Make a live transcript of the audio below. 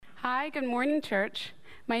Hi, good morning, church.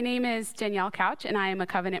 My name is Danielle Couch, and I am a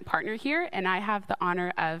covenant partner here, and I have the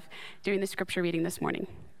honor of doing the scripture reading this morning.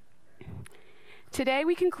 Today,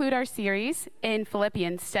 we conclude our series in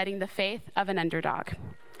Philippians, studying the faith of an underdog.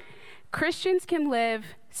 Christians can live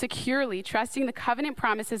securely, trusting the covenant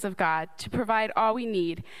promises of God to provide all we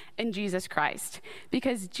need in Jesus Christ,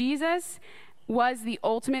 because Jesus was the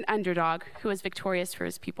ultimate underdog who was victorious for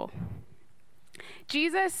his people.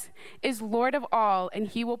 Jesus is Lord of all, and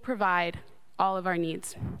he will provide all of our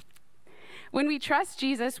needs. When we trust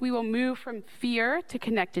Jesus, we will move from fear to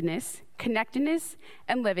connectedness,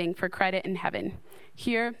 and living for credit in heaven.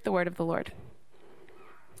 Hear the word of the Lord.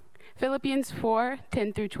 Philippians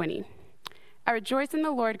 4:10-20. I rejoice in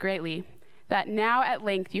the Lord greatly that now at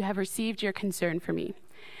length you have received your concern for me.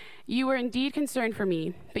 You were indeed concerned for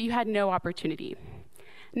me, but you had no opportunity.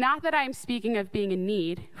 Not that I am speaking of being in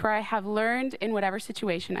need, for I have learned in whatever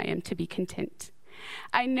situation I am to be content.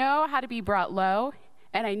 I know how to be brought low,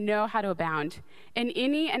 and I know how to abound. In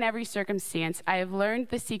any and every circumstance, I have learned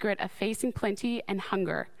the secret of facing plenty and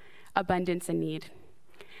hunger, abundance and need.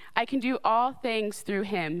 I can do all things through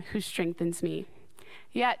him who strengthens me.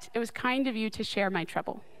 Yet it was kind of you to share my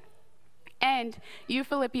trouble. And you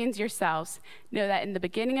Philippians yourselves know that in the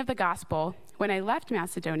beginning of the gospel, when I left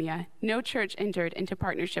Macedonia, no church entered into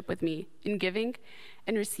partnership with me in giving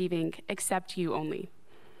and receiving except you only.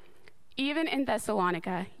 Even in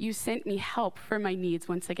Thessalonica, you sent me help for my needs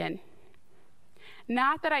once again.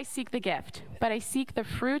 Not that I seek the gift, but I seek the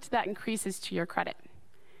fruit that increases to your credit.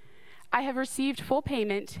 I have received full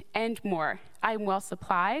payment and more. I am well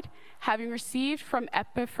supplied, having received from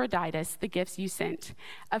Epaphroditus the gifts you sent,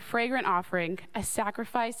 a fragrant offering, a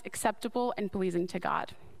sacrifice acceptable and pleasing to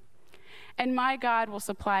God. And my God will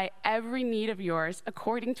supply every need of yours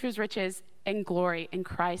according to his riches and glory in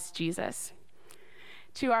Christ Jesus.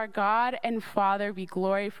 To our God and Father be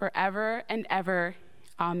glory forever and ever.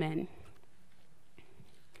 Amen.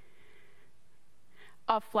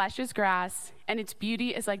 All flesh is grass, and its beauty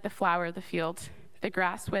is like the flower of the field. The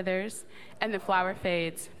grass withers, and the flower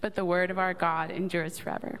fades, but the word of our God endures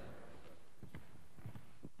forever.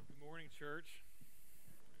 Good morning, church.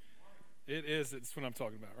 It's what I'm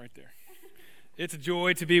talking about right there. It's a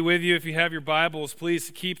joy to be with you. If you have your Bibles,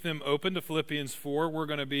 please keep them open to Philippians 4. We're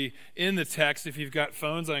going to be in the text. If you've got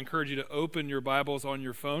phones, I encourage you to open your Bibles on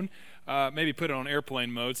your phone. Maybe put it on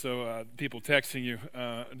airplane mode so people texting you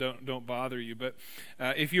don't bother you. But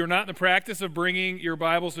if you're not in the practice of bringing your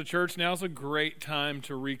Bibles to church, now's a great time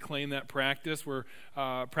to reclaim that practice. We're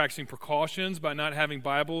practicing precautions by not having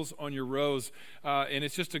Bibles on your rows. And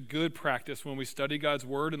it's just a good practice when we study God's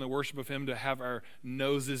Word and the worship of Him to have our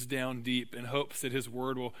noses down deep in hopes that His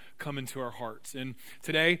Word will come into our hearts. And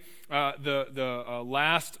today, the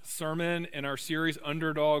last sermon in our series,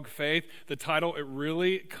 Underdog Faith, the title, it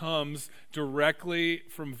really comes directly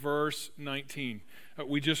from verse 19.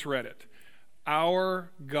 We just read it.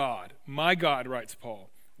 Our God, my God, writes Paul,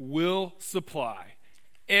 will supply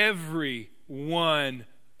every one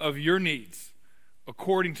of your needs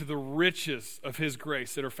according to the riches of his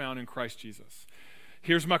grace that are found in Christ Jesus.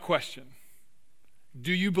 Here's my question.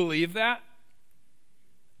 Do you believe that?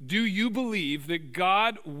 Do you believe that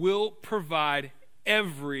God will provide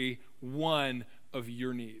every one of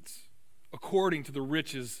your needs according to the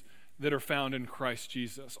riches that are found in Christ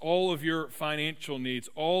Jesus? All of your financial needs,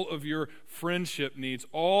 all of your friendship needs,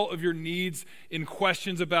 all of your needs in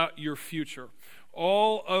questions about your future,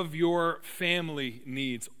 all of your family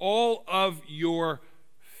needs, all of your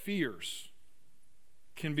fears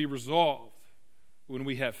can be resolved when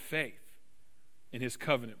we have faith in his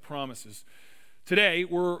covenant promises. Today,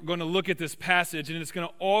 we're going to look at this passage, and it's going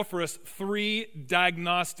to offer us 3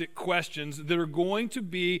 diagnostic questions that are going to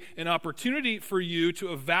be an opportunity for you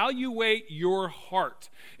to evaluate your heart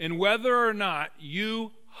and whether or not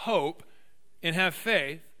you hope and have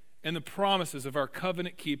faith in the promises of our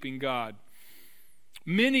covenant-keeping God.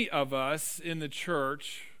 Many of us in the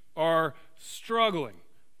church are struggling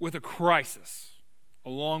with a crisis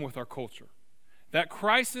along with our culture. That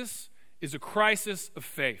crisis is a crisis of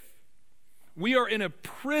faith. We are in a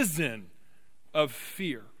prison of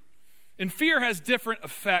fear. And fear has different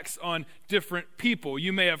effects on different people.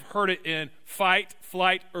 You may have heard it in fight,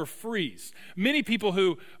 flight, or freeze. Many people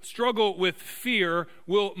who struggle with fear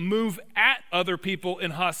will move at other people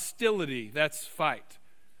in hostility. That's fight.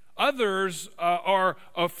 Others are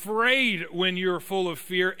afraid when you're full of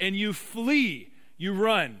fear and you flee, you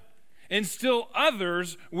run. And still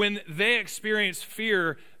others, when they experience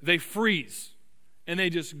fear, they freeze. And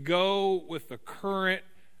they just go with the current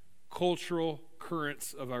cultural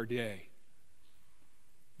currents of our day.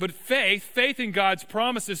 But faith in God's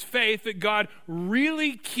promises, faith that God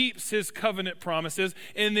really keeps his covenant promises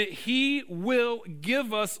and that he will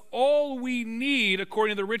give us all we need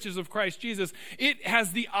according to the riches of Christ Jesus, it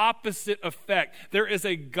has the opposite effect. There is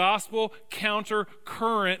a gospel counter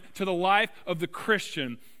current to the life of the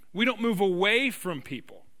Christian. We don't move away from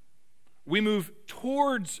people. We move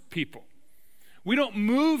towards people. We don't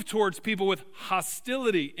move towards people with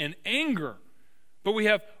hostility and anger, but we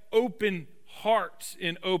have open hearts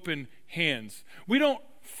and open hands. We don't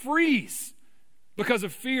freeze because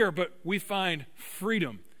of fear, but we find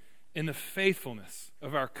freedom in the faithfulness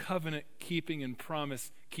of our covenant-keeping and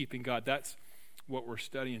promise-keeping God. That's what we're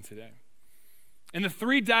studying today. And the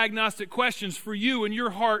three diagnostic questions for you and your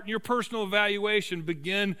heart and your personal evaluation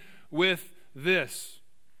begin with this.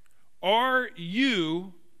 Are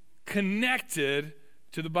you connected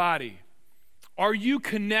to the body? Are you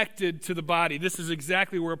connected to the body? This is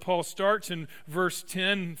exactly where Paul starts in verse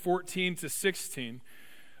 10, 14 to 16.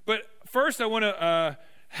 But first I want to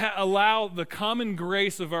allow the common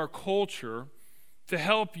grace of our culture to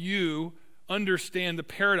help you understand the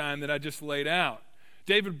paradigm that I just laid out.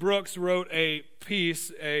 David Brooks wrote a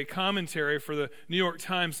piece, a commentary for the New York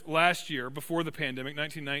Times last year before the pandemic,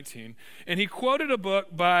 1919, and he quoted a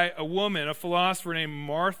book by a woman, a philosopher named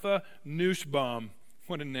Martha Nussbaum.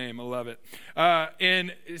 What a name, I love it.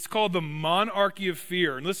 And it's called The Monarchy of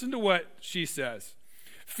Fear. And listen to what she says.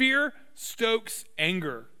 Fear stokes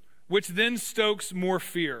anger, which then stokes more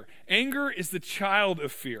fear. Anger is the child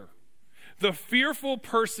of fear. The fearful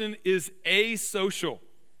person is asocial.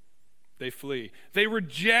 They flee. They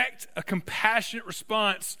reject a compassionate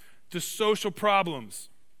response to social problems.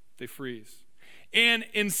 They freeze. And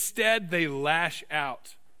instead, they lash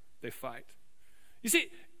out. They fight. You see,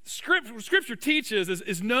 Scripture teaches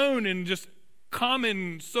is known in just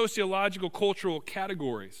common sociological, cultural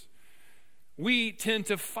categories. We tend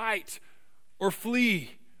to fight or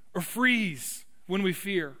flee or freeze when we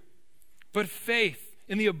fear. But faith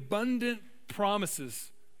in the abundant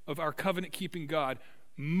promises of our covenant-keeping God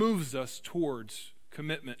moves us towards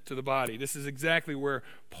commitment to the body. This is exactly where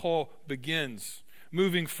Paul begins,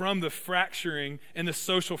 moving from the fracturing and the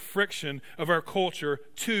social friction of our culture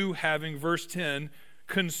to having, verse 10,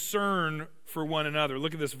 concern for one another.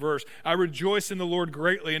 Look at this verse. I rejoice in the Lord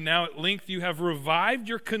greatly, and now at length you have revived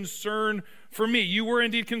your concern for me. You were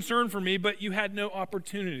indeed concerned for me, but you had no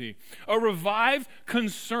opportunity. A revived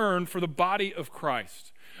concern for the body of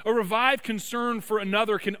Christ. A revived concern for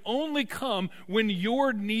another can only come when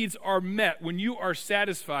your needs are met, when you are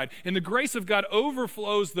satisfied. And the grace of God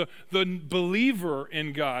overflows the believer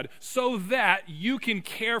in God so that you can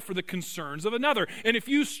care for the concerns of another. And if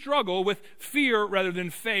you struggle with fear rather than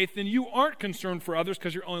faith, then you aren't concerned for others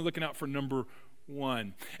because you're only looking out for number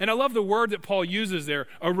one. And I love the word that Paul uses there,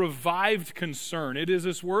 a revived concern. It is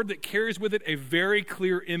this word that carries with it a very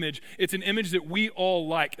clear image. It's an image that we all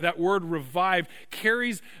like. That word revived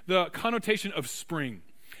carries the connotation of spring.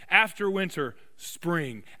 After winter,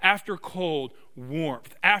 spring. After cold,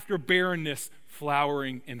 warmth. After barrenness,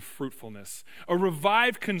 flowering and fruitfulness. A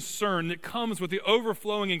revived concern that comes with the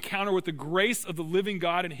overflowing encounter with the grace of the living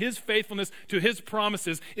God and his faithfulness to his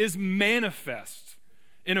promises is manifest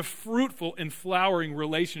in a fruitful and flowering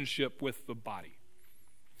relationship with the body.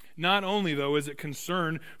 Not only, though, is it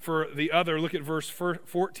concern for the other, look at verse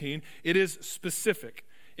 14, it is specific.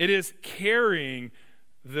 It is carrying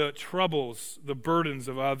the troubles, the burdens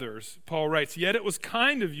of others. Paul writes, yet it was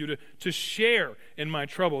kind of you to share in my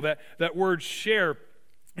trouble. That word share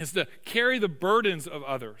is to carry the burdens of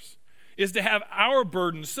others, is to have our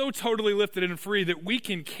burdens so totally lifted and free that we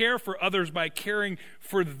can care for others by caring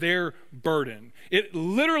for their burden. It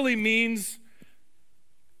literally means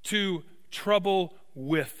to trouble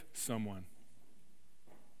with someone.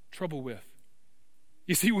 Trouble with.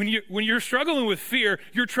 You see, when you're struggling with fear,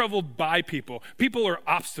 you're troubled by people. People are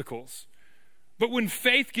obstacles. But when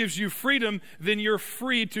faith gives you freedom, then you're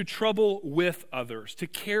free to trouble with others, to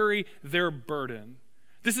carry their burden.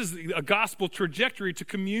 This is a gospel trajectory to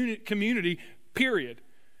community, period.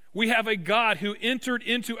 We have a God who entered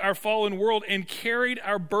into our fallen world and carried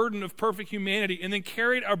our burden of perfect humanity and then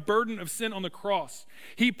carried our burden of sin on the cross.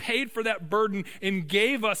 He paid for that burden and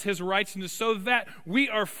gave us his righteousness so that we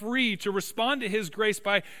are free to respond to his grace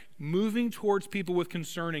by moving towards people with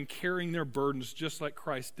concern and carrying their burdens just like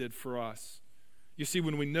Christ did for us. You see,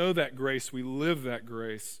 when we know that grace, we live that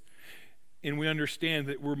grace, and we understand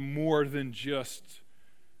that we're more than just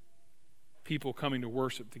people coming to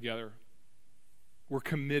worship together. We're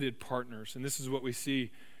committed partners. And this is what we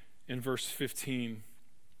see in verse 15.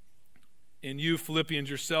 And you, Philippians,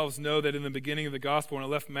 yourselves know that in the beginning of the gospel, when I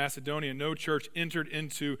left Macedonia, no church entered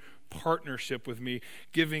into partnership with me,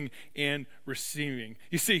 giving and receiving.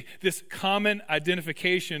 You see, this common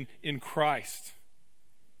identification in Christ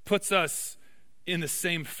puts us in the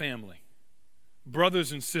same family,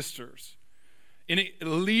 brothers and sisters. And it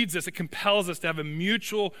leads us, it compels us to have a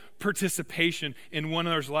mutual participation in one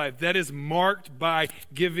another's life that is marked by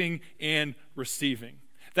giving and receiving.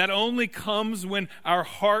 That only comes when our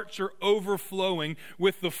hearts are overflowing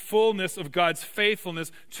with the fullness of God's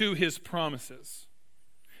faithfulness to his promises.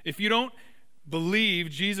 If you don't believe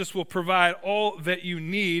Jesus will provide all that you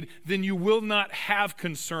need, then you will not have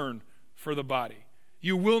concern for the body.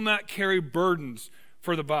 You will not carry burdens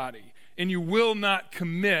for the body. And you will not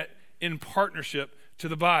commit in partnership to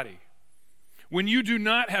the body. When you do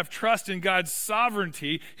not have trust in God's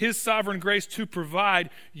sovereignty, his sovereign grace to provide,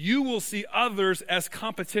 you will see others as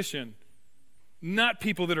competition, not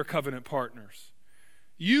people that are covenant partners.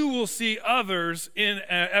 You will see others in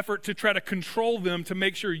an effort to try to control them to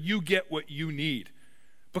make sure you get what you need,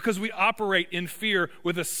 because we operate in fear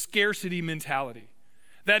with a scarcity mentality.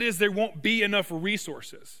 That is, there won't be enough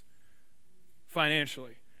resources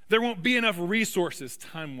financially. There won't be enough resources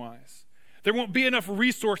time-wise. There won't be enough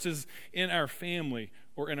resources in our family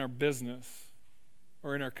or in our business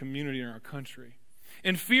or in our community or in our country.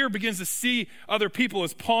 And fear begins to see other people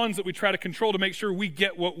as pawns that we try to control to make sure we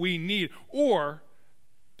get what we need, or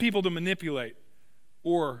people to manipulate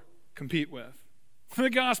or compete with. The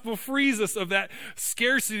gospel frees us of that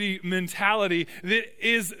scarcity mentality that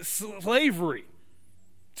is slavery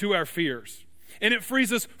to our fears. And it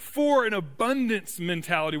frees us for an abundance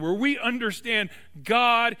mentality where we understand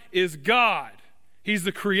God is God. He's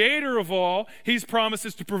the creator of all. He's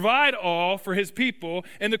promises to provide all for his people.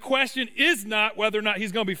 And the question is not whether or not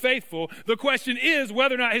he's going to be faithful. The question is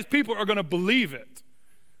whether or not his people are going to believe it.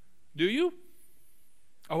 Do you?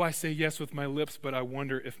 Oh, I say yes with my lips, but I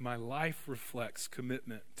wonder if my life reflects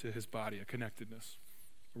commitment to his body, a connectedness,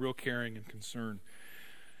 a real caring and concern.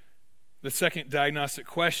 The second diagnostic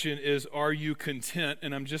question is, are you content?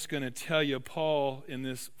 And I'm just going to tell you, Paul, in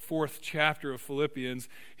this 4th chapter of Philippians,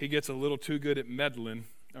 he gets a little too good at meddling,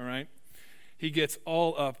 all right? He gets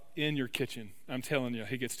all up in your kitchen. I'm telling you,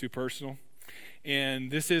 he gets too personal.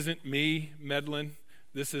 And this isn't me meddling.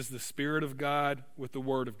 This is the Spirit of God with the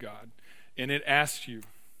Word of God. And it asks you,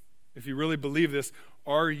 if you really believe this,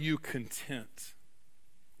 are you content?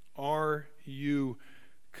 Are you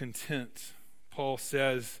content? Paul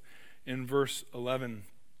says in verse 11,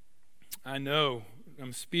 I know,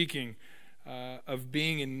 I'm speaking of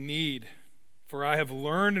being in need, for I have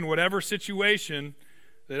learned in whatever situation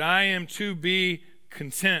that I am to be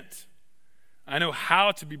content. I know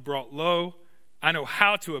how to be brought low. I know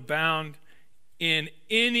how to abound in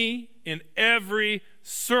every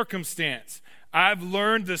circumstance. I've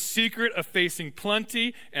learned the secret of facing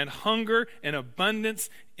plenty and hunger and abundance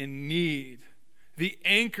and need. The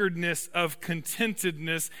anchoredness of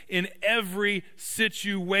contentedness in every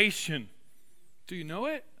situation. Do you know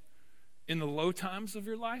it? In the low times of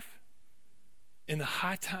your life? In the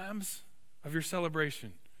high times of your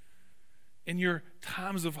celebration? In your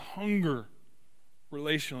times of hunger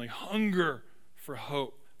relationally, hunger for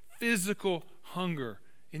hope, physical hunger,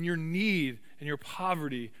 in your need and your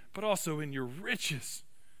poverty, but also in your riches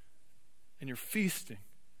and your feasting.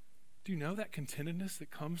 Do you know that contentedness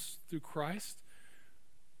that comes through Christ?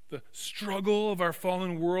 The struggle of our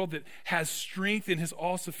fallen world that has strength in his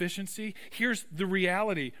all-sufficiency. Here's the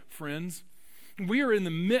reality, friends. We are in the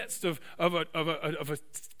midst of a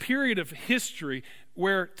period of history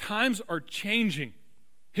where times are changing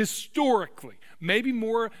historically. Maybe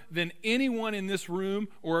more than anyone in this room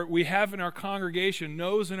or we have in our congregation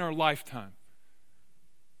knows in our lifetime.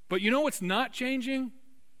 But you know what's not changing?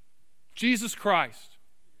 Jesus Christ.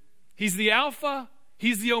 He's the Alpha,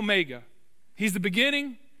 he's the Omega. He's the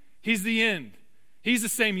beginning, he's the end. He's the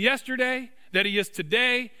same yesterday, that he is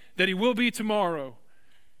today, that he will be tomorrow.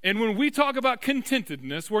 And when we talk about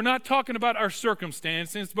contentedness, we're not talking about our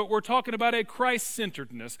circumstances, but we're talking about a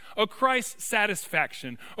Christ-centeredness, a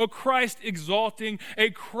Christ-satisfaction, a Christ-exalting, a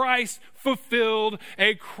Christ-fulfilled,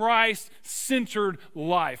 a Christ-centered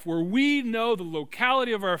life, where we know the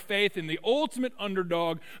locality of our faith in the ultimate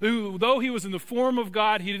underdog, who, though he was in the form of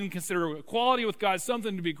God, he didn't consider equality with God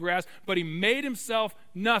something to be grasped, but he made himself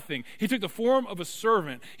nothing. He took the form of a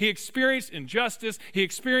servant. He experienced injustice. He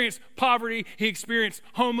experienced poverty. He experienced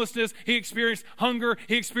homelessness. He experienced hunger.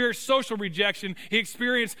 He experienced social rejection. He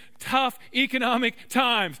experienced tough economic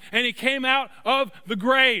times. And he came out of the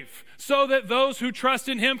grave so that those who trust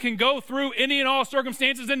in him can go through any and all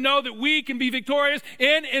circumstances and know that we can be victorious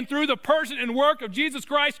in and through the person and work of Jesus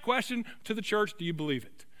Christ. Question to the church, do you believe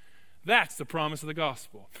it? That's the promise of the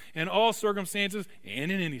gospel. In all circumstances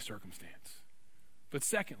and in any circumstance. But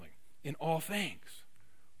secondly, in all things.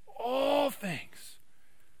 All things.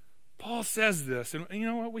 Paul says this, and you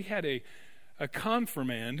know what? We had a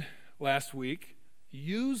confirmand last week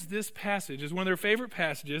use this passage as one of their favorite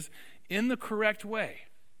passages in the correct way.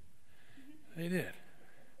 They did.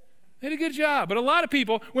 They did a good job. But a lot of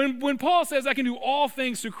people, when Paul says, I can do all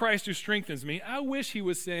things through Christ who strengthens me, I wish he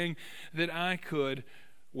was saying that I could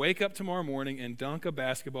wake up tomorrow morning and dunk a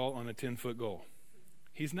basketball on a 10-foot goal.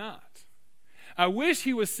 He's not. I wish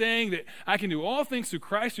he was saying that I can do all things through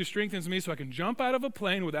Christ who strengthens me so I can jump out of a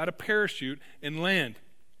plane without a parachute and land.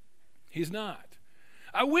 He's not.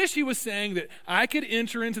 I wish he was saying that I could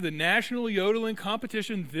enter into the national yodeling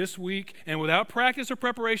competition this week and without practice or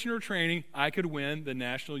preparation or training, I could win the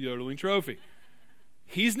national yodeling trophy.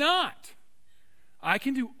 He's not. I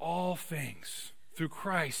can do all things through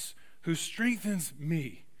Christ who strengthens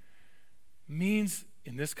me. Means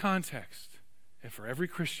in this context and for every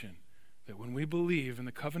Christian that when we believe in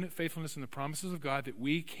the covenant faithfulness and the promises of God that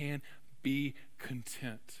we can be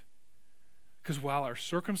content. Because while our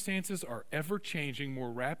circumstances are ever changing,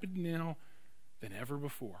 more rapid now than ever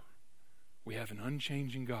before, we have an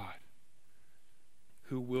unchanging God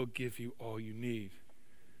who will give you all you need.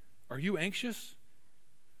 Are you anxious?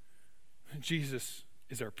 Jesus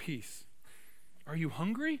is our peace. Are you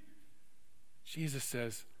hungry? Jesus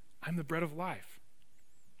says, I'm the bread of life.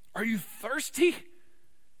 Are you thirsty?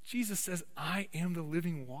 Jesus says, I am the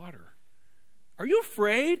living water. Are you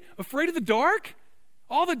afraid? Afraid of the dark?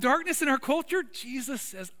 All the darkness in our culture? Jesus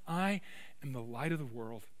says, I am the light of the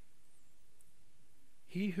world.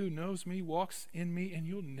 He who knows me walks in me, and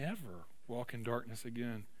you'll never walk in darkness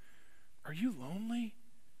again. Are you lonely?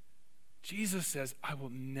 Jesus says, I will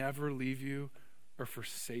never leave you or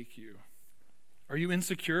forsake you. Are you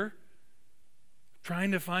insecure?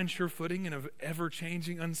 Trying to find sure footing in an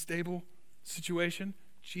ever-changing, unstable situation?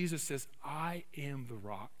 Jesus says, I am the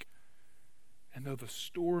rock. And though the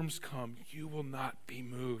storms come, you will not be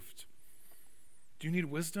moved. Do you need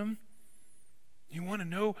wisdom? You want to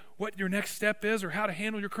know what your next step is or how to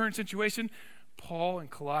handle your current situation? Paul in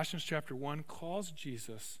Colossians chapter 1 calls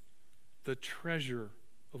Jesus the treasure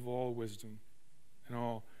of all wisdom and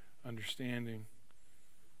all understanding.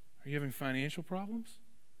 Are you having financial problems?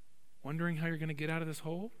 Wondering how you're going to get out of this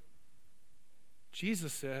hole?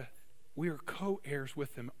 Jesus said, we are co-heirs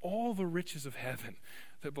with him. All the riches of heaven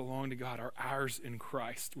that belong to God are ours in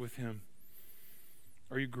Christ with him.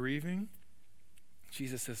 Are you grieving?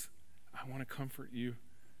 Jesus says, I want to comfort you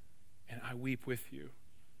and I weep with you.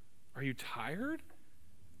 Are you tired?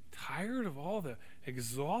 Tired of all the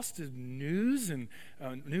exhausted news and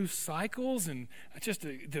news cycles and just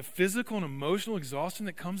the physical and emotional exhaustion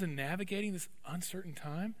that comes in navigating this uncertain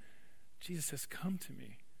time? Jesus says, come to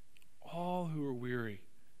me, all who are weary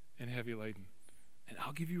and heavy laden, and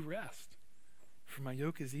I'll give you rest. For my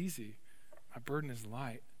yoke is easy, my burden is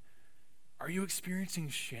light. Are you experiencing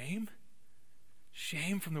shame?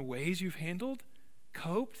 Shame from the ways you've handled,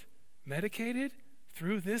 coped, medicated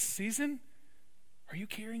through this season? Are you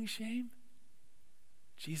carrying shame?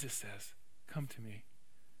 Jesus says, come to me.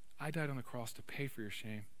 I died on the cross to pay for your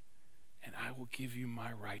shame, and I will give you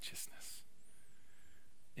my righteousness.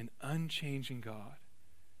 An unchanging God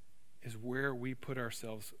is where we put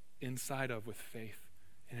ourselves inside of with faith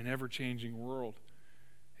in an ever-changing world.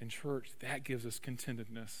 In church, that gives us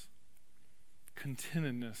contentedness.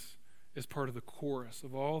 Contentedness is part of the chorus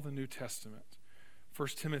of all the New Testament. 1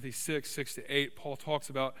 Timothy 6:6-8, Paul talks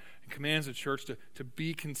about and commands the church to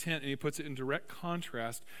be content, and he puts it in direct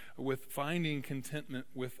contrast with finding contentment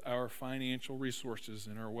with our financial resources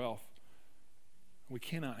and our wealth. We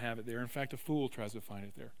cannot have it there. In fact, a fool tries to find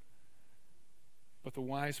it there. But the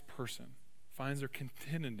wise person finds their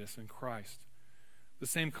contentedness in Christ. The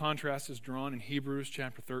same contrast is drawn in Hebrews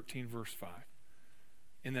chapter 13, verse 5.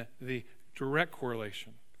 In the direct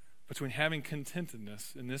correlation between having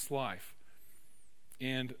contentedness in this life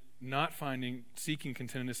and not seeking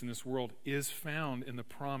contentedness in this world is found in the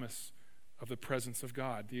promise of the presence of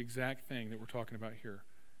God, the exact thing that we're talking about here.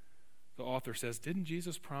 The author says, didn't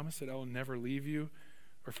Jesus promise that I will never leave you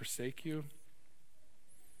or forsake you?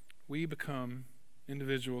 We become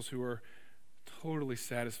individuals who are totally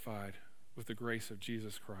satisfied with the grace of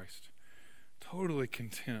Jesus Christ, totally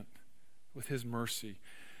content with his mercy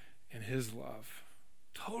and his love,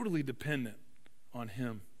 totally dependent on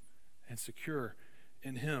him and secure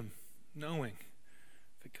in him, knowing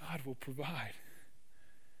that God will provide.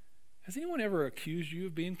 Has anyone ever accused you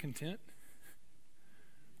of being content?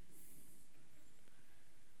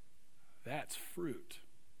 That's fruit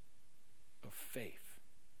of faith,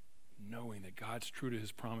 knowing that God's true to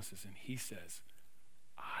his promises, and he says,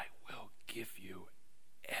 I will give you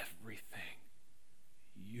everything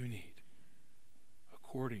you need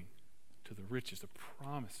according to the riches, the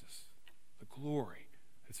promises, the glory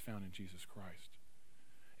that's found in Jesus Christ.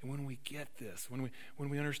 And when we get this, when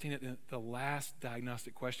we understand it, the last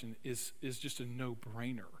diagnostic question is just a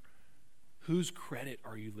no-brainer. Whose credit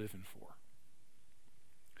are you living for?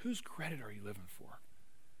 Whose credit are you living for?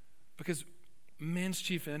 Because man's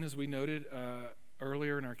chief end, as we noted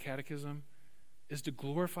earlier in our catechism, is to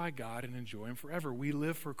glorify God and enjoy him forever. We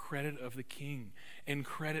live for credit of the King and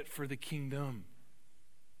credit for the kingdom.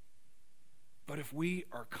 But if we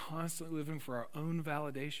are constantly living for our own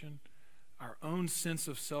validation, our own sense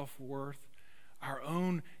of self-worth, our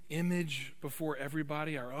own image before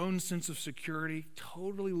everybody, our own sense of security,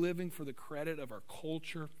 totally living for the credit of our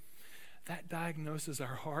culture, that diagnoses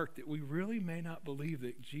our heart that we really may not believe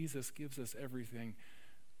that Jesus gives us everything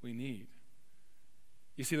we need.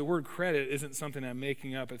 You see, the word credit isn't something I'm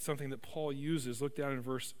making up. It's something that Paul uses. Look down in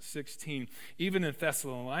verse 16. Even in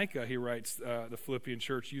Thessalonica, he writes, the Philippian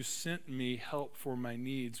church, you sent me help for my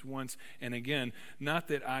needs once and again. Not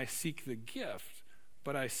that I seek the gift,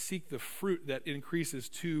 but I seek the fruit that increases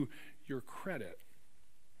to your credit.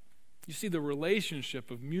 You see, the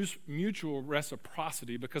relationship of mutual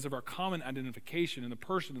reciprocity because of our common identification in the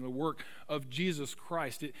person and the work of Jesus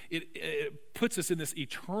Christ, it puts us in this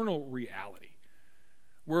eternal reality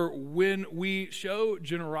where when we show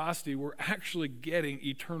generosity, we're actually getting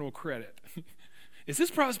eternal credit. Is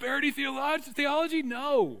this prosperity theology?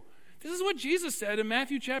 No. This is what Jesus said in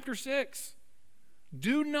Matthew chapter 6.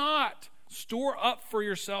 Do not store up for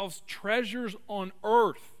yourselves treasures on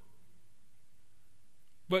earth,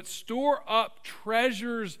 but store up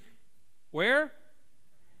treasures where?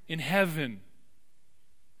 In heaven.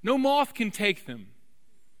 No moth can take them.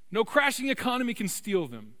 No crashing economy can steal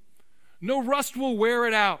them. No rust will wear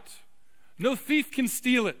it out. No thief can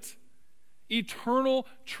steal it. Eternal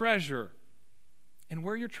treasure. And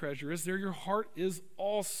where your treasure is, there your heart is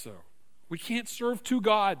also. We can't serve two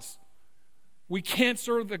gods. We can't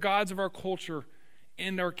serve the gods of our culture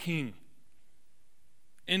and our king.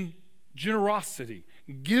 And generosity,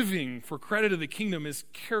 giving for credit of the kingdom is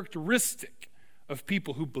characteristic of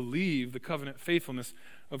people who believe the covenant faithfulness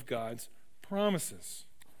of God's promises.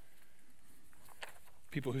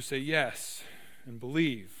 People who say yes and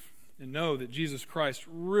believe and know that Jesus Christ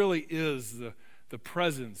really is the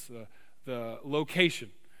presence, the location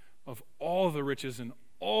of all the riches and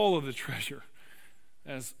all of the treasure,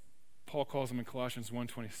 as Paul calls them in Colossians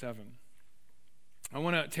 1:27. I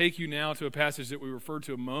want to take you now to a passage that we referred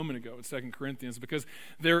to a moment ago in 2 Corinthians, because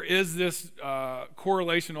there is this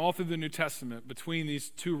correlation all through the New Testament between these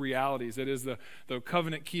two realities. That is the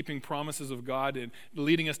covenant-keeping promises of God and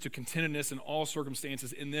leading us to contentedness in all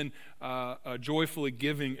circumstances, and then joyfully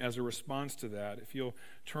giving as a response to that. If you'll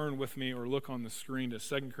turn with me or look on the screen to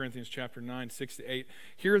 2 Corinthians chapter 9, 6-8,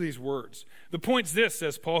 hear these words. The point's this,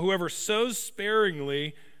 says Paul, whoever sows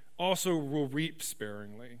sparingly also will reap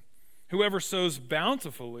sparingly. Whoever sows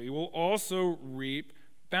bountifully will also reap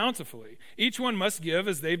bountifully. Each one must give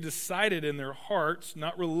as they've decided in their hearts,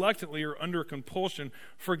 not reluctantly or under compulsion,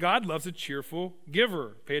 for God loves a cheerful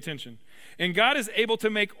giver. Pay attention. And God is able to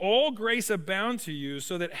make all grace abound to you,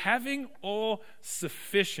 so that having all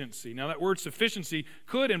sufficiency. Now that word sufficiency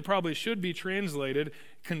could and probably should be translated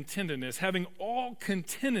contentedness. Having all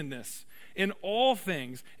contentedness in all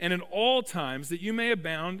things and in all times, that you may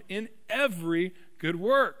abound in every good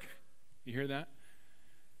work. You hear that?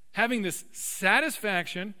 Having this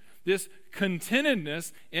satisfaction, this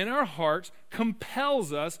contentedness in our hearts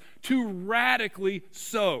compels us to radically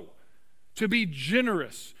sow, to be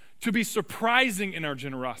generous, to be surprising in our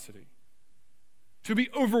generosity, to be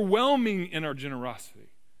overwhelming in our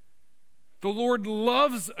generosity. The Lord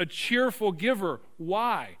loves a cheerful giver.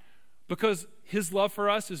 Why? Because his love for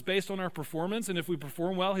us is based on our performance, and if we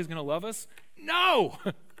perform well, he's going to love us? No!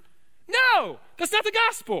 No! That's not the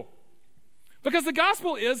gospel. Because the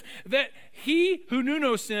gospel is that he who knew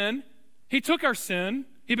no sin, he took our sin,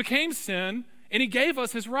 he became sin, and he gave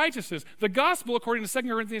us his righteousness. The gospel, according to 2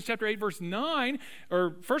 Corinthians chapter 8, verse 9,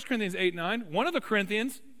 or 1 Corinthians 8, 9, one of the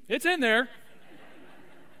Corinthians, it's in there.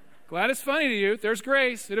 Glad it's funny to you. There's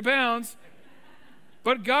grace. It abounds.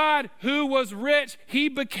 But God, who was rich, he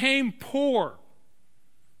became poor,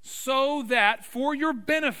 so that for your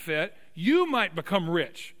benefit, you might become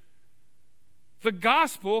rich. The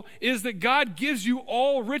gospel is that God gives you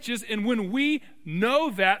all riches, and when we know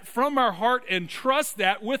that from our heart and trust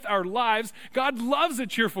that with our lives, God loves a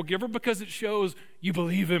cheerful giver because it shows you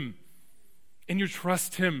believe him and you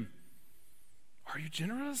trust him. Are you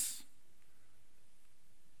generous?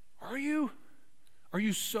 Are you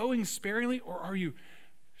sowing sparingly, or are you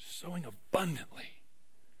sowing abundantly?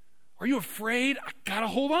 Are you afraid? I gotta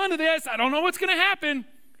hold on to this. I don't know what's going to happen.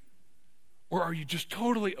 Or are you just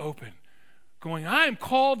totally open, going, I am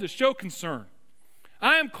called to show concern.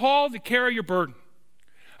 I am called to carry your burden.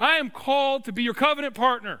 I am called to be your covenant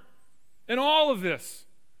partner in all of this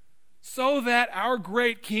so that our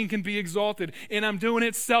great King can be exalted. And I'm doing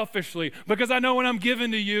it selfishly because I know when I'm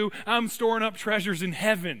giving to you, I'm storing up treasures in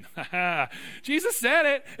heaven. Jesus said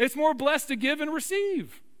it. It's more blessed to give and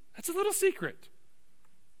receive. That's a little secret.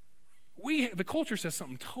 The culture says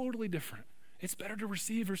something totally different. It's better to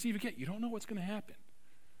receive again. You don't know what's going to happen,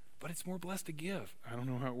 but it's more blessed to give. I don't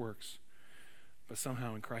know how it works, but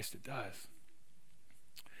somehow in Christ it does.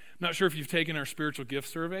 I'm not sure if you've taken our spiritual gift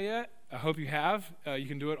survey yet. I hope you have. You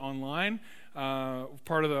can do it online.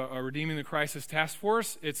 Part of the Redeeming the Crisis Task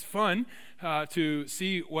Force. It's fun to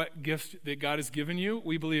see what gifts that God has given you.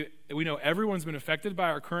 We know everyone's been affected by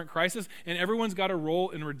our current crisis, and everyone's got a role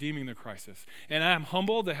in redeeming the crisis. And I'm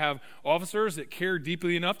humbled to have officers that care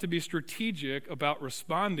deeply enough to be strategic about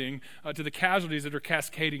responding to the casualties that are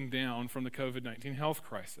cascading down from the COVID-19 health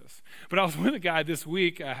crisis. But I was with a guy this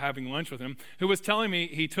week having lunch with him who was telling me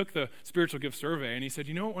he took the spiritual gift survey, and he said,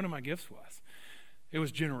 you know what one of my gifts was? It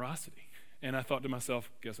was generosity. And I thought to myself,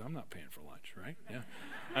 guess I'm not paying for lunch, right? Yeah.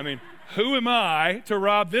 I mean, who am I to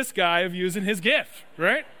rob this guy of using his gift,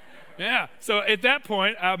 right? Yeah. So at that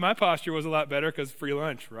point, my posture was a lot better because free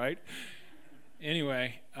lunch, right?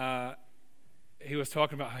 Anyway, he was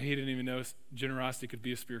talking about how he didn't even know generosity could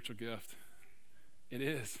be a spiritual gift. It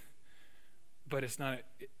is. But it's not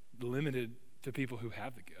limited to people who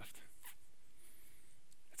have the gift.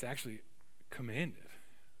 It's actually commanded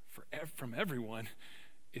from everyone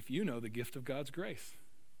if you know the gift of God's grace.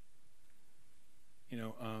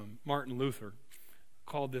 Martin Luther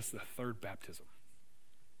called this the third baptism.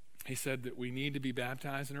 He said that we need to be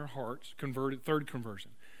baptized in our hearts, third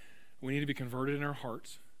conversion. We need to be converted in our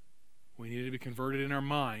hearts. We need to be converted in our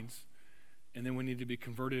minds. And then we need to be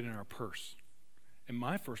converted in our purse. And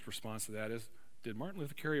my first response to that is, did Martin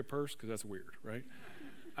Luther carry a purse? Because that's weird, right?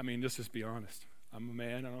 I mean, let's just be honest. I'm a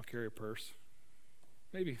man. I don't carry a purse.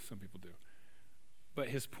 Maybe some people do. But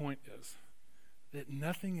his point is that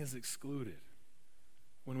nothing is excluded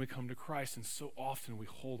when we come to Christ, and so often we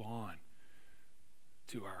hold on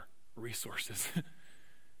to our resources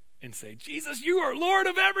and say, Jesus, you are Lord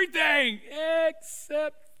of everything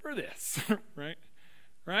except for this, right?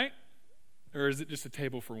 Right? Or is it just a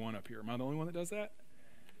table for one up here? Am I the only one that does that?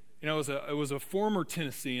 It was a former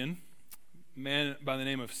Tennessean man by the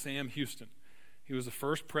name of Sam Houston. He was the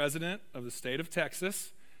first president of the state of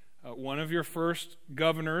Texas. One of your first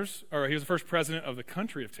governors, or he was the first president of the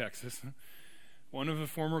country of Texas, one of the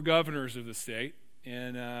former governors of the state.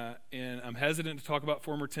 And I'm hesitant to talk about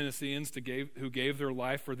former Tennesseans who gave their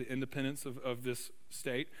life for the independence of this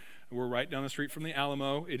state. We're right down the street from the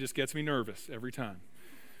Alamo. It just gets me nervous every time.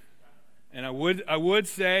 And I would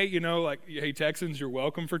say, hey, Texans, you're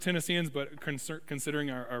welcome for Tennesseans, but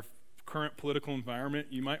considering our current political environment,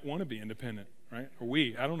 you might want to be independent, right? Or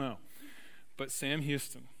I don't know. But Sam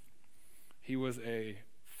Houston, he was a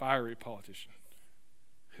fiery politician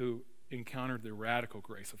who encountered the radical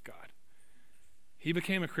grace of God. He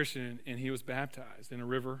became a Christian, and he was baptized in a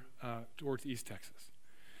river towards East Texas.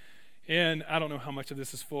 And I don't know how much of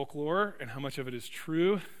this is folklore and how much of it is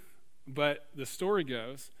true, but the story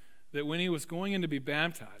goes that when he was going in to be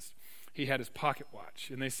baptized, he had his pocket watch.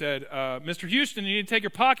 And they said, Mr. Houston, you need to take your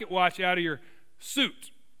pocket watch out of your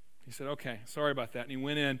suit. He said, okay, sorry about that. And he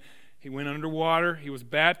went in, he went underwater, he was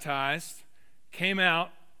baptized, came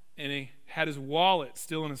out, and he had his wallet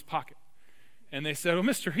still in his pocket. And they said, well,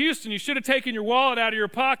 Mr. Houston, you should have taken your wallet out of your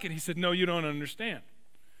pocket. He said, no, you don't understand.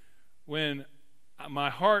 When my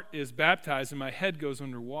heart is baptized and my head goes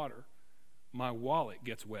underwater, my wallet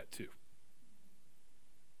gets wet too.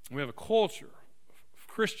 We have a culture of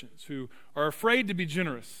Christians who are afraid to be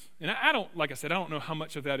generous. And I don't know how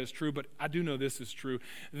much of that is true, but I do know this is true,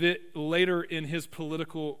 that later in his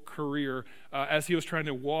political career, as he was trying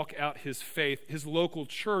to walk out his faith, his local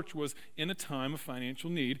church was in a time of financial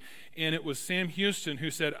need, and it was Sam Houston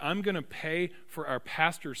who said, I'm going to pay for our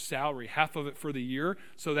pastor's salary, half of it for the year,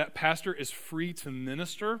 so that pastor is free to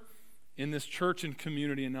minister in this church and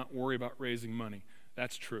community and not worry about raising money.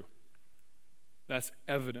 That's true. That's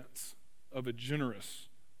evidence of a generous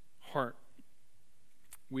heart.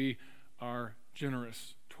 We are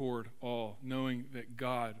generous toward all, knowing that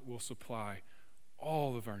God will supply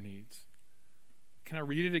all of our needs. Can I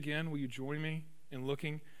read it again? Will you join me in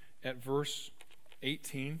looking at verse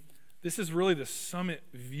 18? This is really the summit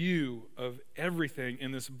view of everything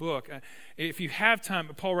in this book. If you have time,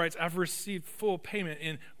 Paul writes, I've received full payment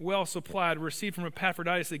and well supplied, received from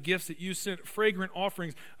Epaphroditus the gifts that you sent, fragrant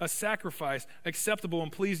offerings, a sacrifice acceptable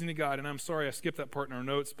and pleasing to God. And I'm sorry I skipped that part in our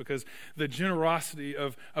notes, because the generosity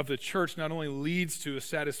of the church not only leads to a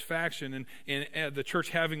satisfaction and the church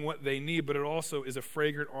having what they need, but it also is a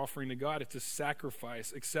fragrant offering to God. It's a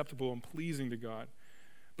sacrifice acceptable and pleasing to God.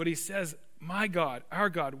 But he says, my God, our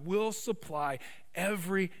God, will supply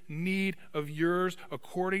every need of yours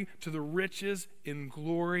according to the riches in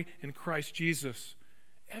glory in Christ Jesus.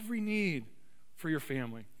 Every need for your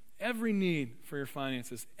family, every need for your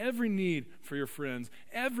finances, every need for your friends,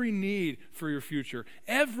 every need for your future,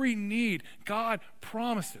 every need God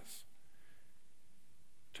promises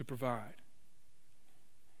to provide.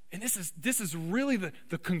 And this is really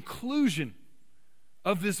the conclusion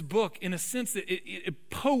of this book, in a sense that it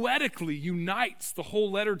poetically unites the whole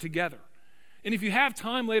letter together. And if you have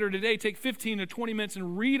time later today, take 15 to 20 minutes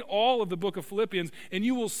and read all of the book of Philippians, and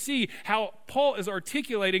you will see how Paul is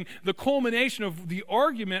articulating the culmination of the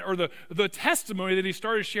argument or the testimony that he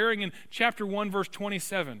started sharing in chapter 1, verse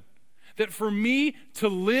 27. That for me to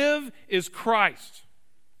live is Christ.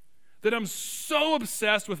 That I'm so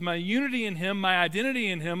obsessed with my unity in him, my identity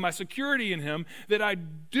in him, my security in him, that I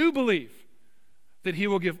do believe that he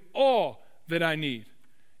will give all that I need.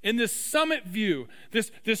 In this summit view,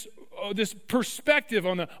 this perspective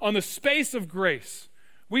on the space of grace,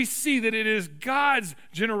 we see that it is God's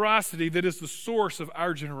generosity that is the source of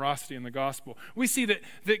our generosity in the gospel. We see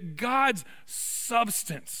that God's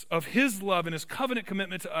substance of his love and his covenant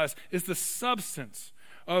commitment to us is the substance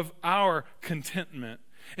of our contentment.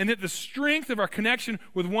 And that the strength of our connection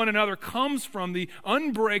with one another comes from the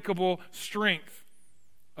unbreakable strength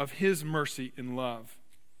of his mercy and love.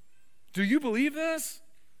 Do you believe this?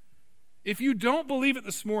 If you don't believe it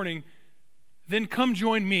this morning, then come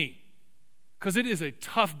join me, because it is a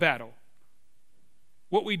tough battle.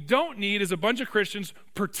 What we don't need is a bunch of Christians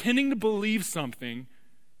pretending to believe something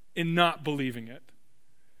and not believing it.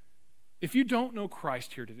 If you don't know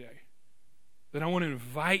Christ here today, then I want to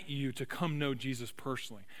invite you to come know Jesus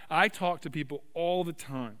personally. I talk to people all the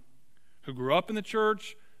time who grew up in the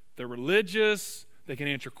church, they're religious, they can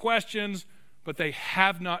answer questions, but they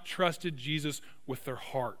have not trusted Jesus with their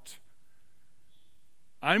heart.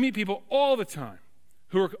 I meet people all the time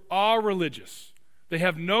who are religious. They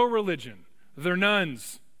have no religion. They're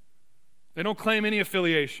nuns. They don't claim any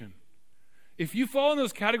affiliation. If you fall in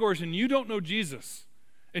those categories and you don't know Jesus,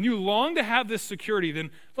 and you long to have this security,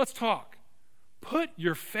 then let's talk. Put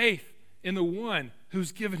your faith in the one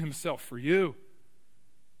who's given himself for you.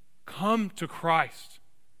 Come to Christ,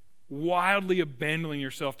 wildly abandoning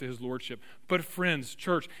yourself to his lordship. But friends,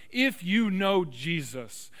 church, if you know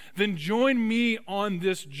Jesus, then join me on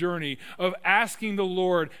this journey of asking the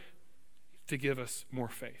Lord to give us more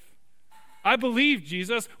faith. I believe,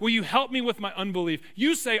 Jesus. Will you help me with my unbelief?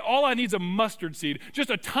 You say all I need is a mustard seed, just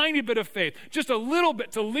a tiny bit of faith, just a little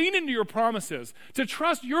bit to lean into your promises, to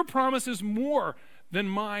trust your promises more than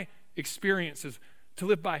my experiences, to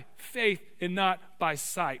live by faith and not by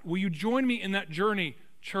sight. Will you join me in that journey,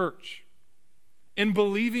 church, in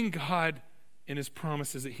believing God in his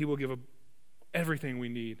promises that he will give everything we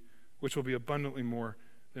need, which will be abundantly more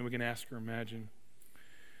than we can ask or imagine?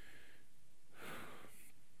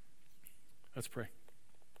 Let's pray.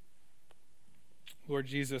 Lord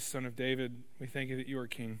Jesus, Son of David, we thank you that you are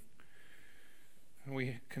King. And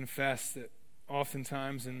we confess that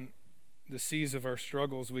oftentimes in the seas of our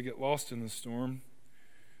struggles, we get lost in the storm.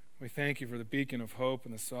 We thank you for the beacon of hope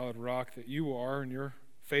and the solid rock that you are, and your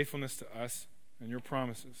faithfulness to us and your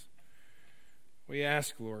promises. We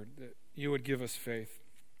ask, Lord, that you would give us faith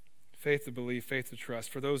to believe, faith to trust.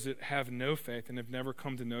 For those that have no faith and have never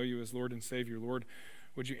come to know you as Lord and Savior, Lord,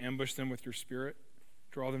 would you ambush them with your Spirit?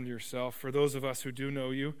 Draw them to yourself. For those of us who do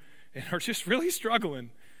know you and are just really struggling,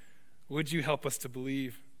 would you help us to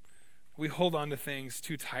believe? We hold on to things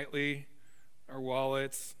too tightly, our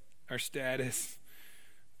wallets, our status,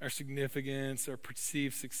 our significance, our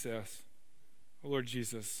perceived success. Oh, Lord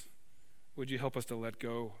Jesus, would you help us to let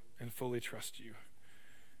go and fully trust you,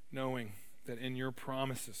 knowing that in your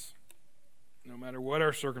promises, no matter what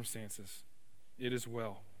our circumstances, it is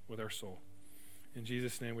well with our soul. In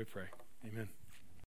Jesus' name we pray. Amen.